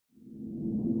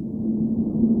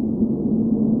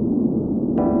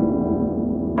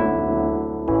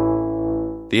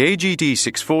The AGD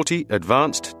 640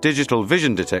 Advanced Digital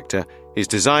Vision Detector is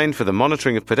designed for the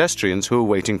monitoring of pedestrians who are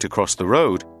waiting to cross the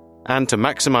road and to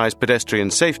maximize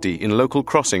pedestrian safety in local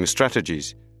crossing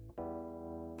strategies.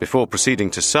 Before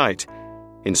proceeding to site,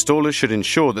 installers should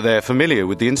ensure that they are familiar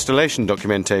with the installation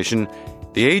documentation,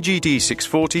 the AGD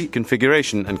 640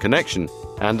 configuration and connection,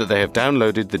 and that they have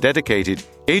downloaded the dedicated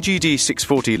AGD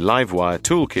 640 Livewire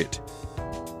toolkit.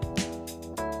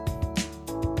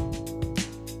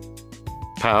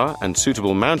 Power and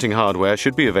suitable mounting hardware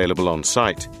should be available on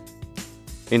site.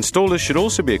 Installers should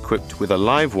also be equipped with a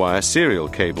Livewire serial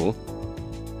cable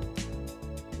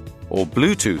or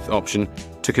Bluetooth option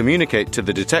to communicate to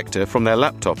the detector from their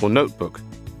laptop or notebook.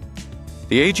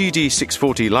 The AGD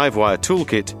 640 Livewire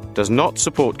toolkit does not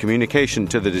support communication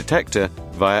to the detector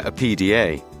via a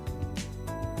PDA.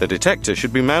 The detector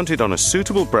should be mounted on a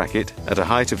suitable bracket at a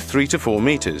height of 3 to 4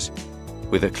 meters,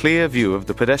 with a clear view of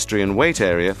the pedestrian wait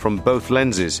area from both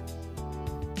lenses.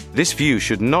 This view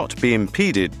should not be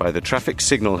impeded by the traffic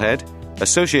signal head,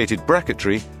 associated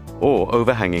bracketry, or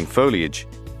overhanging foliage.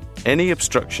 Any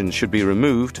obstruction should be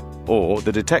removed or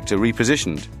the detector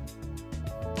repositioned.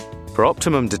 For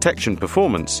optimum detection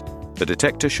performance, the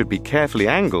detector should be carefully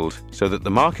angled so that the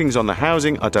markings on the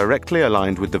housing are directly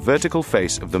aligned with the vertical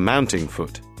face of the mounting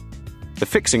foot. The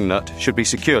fixing nut should be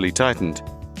securely tightened.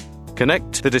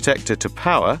 Connect the detector to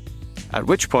power, at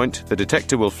which point the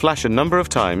detector will flash a number of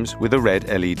times with a red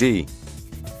LED.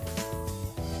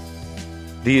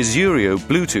 The Azurio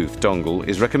Bluetooth dongle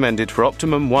is recommended for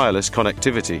optimum wireless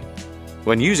connectivity.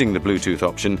 When using the Bluetooth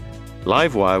option,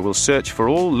 Livewire will search for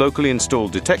all locally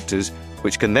installed detectors,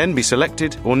 which can then be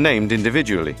selected or named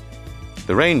individually.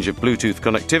 The range of Bluetooth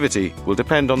connectivity will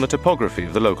depend on the topography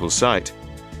of the local site.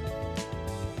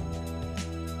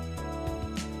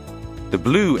 The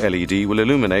blue LED will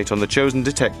illuminate on the chosen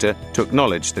detector to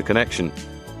acknowledge the connection.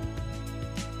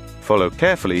 Follow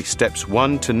carefully steps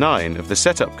 1 to 9 of the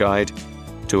setup guide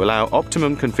to allow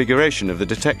optimum configuration of the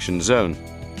detection zone.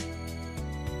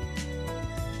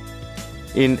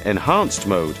 In enhanced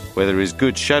mode, where there is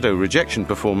good shadow rejection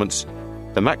performance,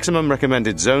 the maximum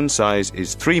recommended zone size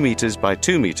is 3 meters by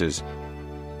 2 meters.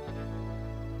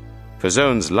 For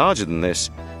zones larger than this,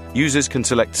 users can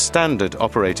select standard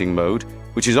operating mode,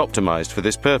 which is optimized for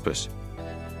this purpose.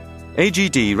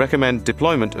 AGD recommend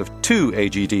deployment of 2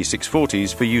 AGD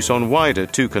 640s for use on wider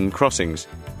toucan crossings.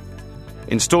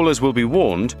 Installers will be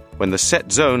warned when the set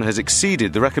zone has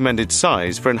exceeded the recommended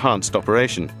size for enhanced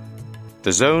operation.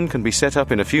 The zone can be set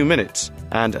up in a few minutes,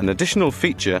 and an additional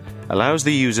feature allows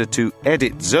the user to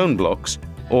edit zone blocks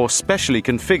or specially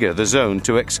configure the zone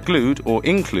to exclude or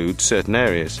include certain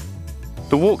areas.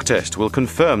 The walk test will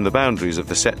confirm the boundaries of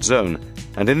the set zone,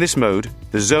 and in this mode,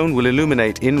 the zone will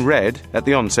illuminate in red at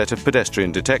the onset of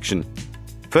pedestrian detection.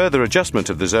 Further adjustment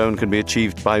of the zone can be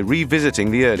achieved by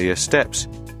revisiting the earlier steps.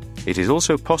 It is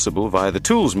also possible via the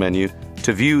Tools menu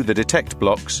to view the detect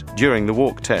blocks during the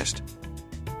walk test.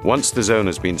 Once the zone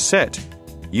has been set,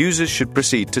 users should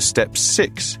proceed to step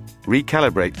 6,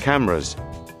 recalibrate cameras.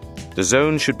 The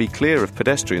zone should be clear of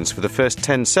pedestrians for the first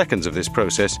 10 seconds of this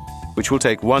process, which will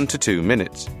take 1 to 2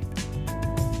 minutes.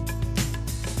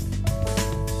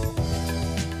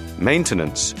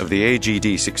 Maintenance of the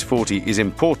AGD 640 is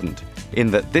important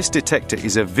in that this detector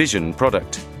is a vision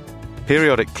product.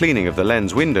 Periodic cleaning of the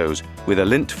lens windows with a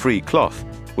lint-free cloth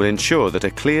will ensure that a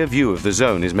clear view of the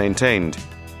zone is maintained.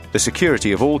 The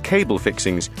security of all cable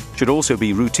fixings should also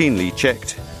be routinely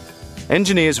checked.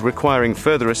 Engineers requiring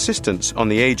further assistance on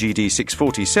the AGD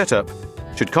 640 setup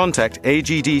should contact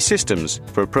AGD Systems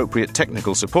for appropriate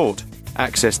technical support,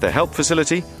 access their help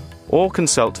facility, or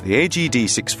consult the AGD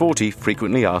 640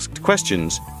 frequently asked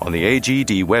questions on the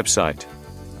AGD website.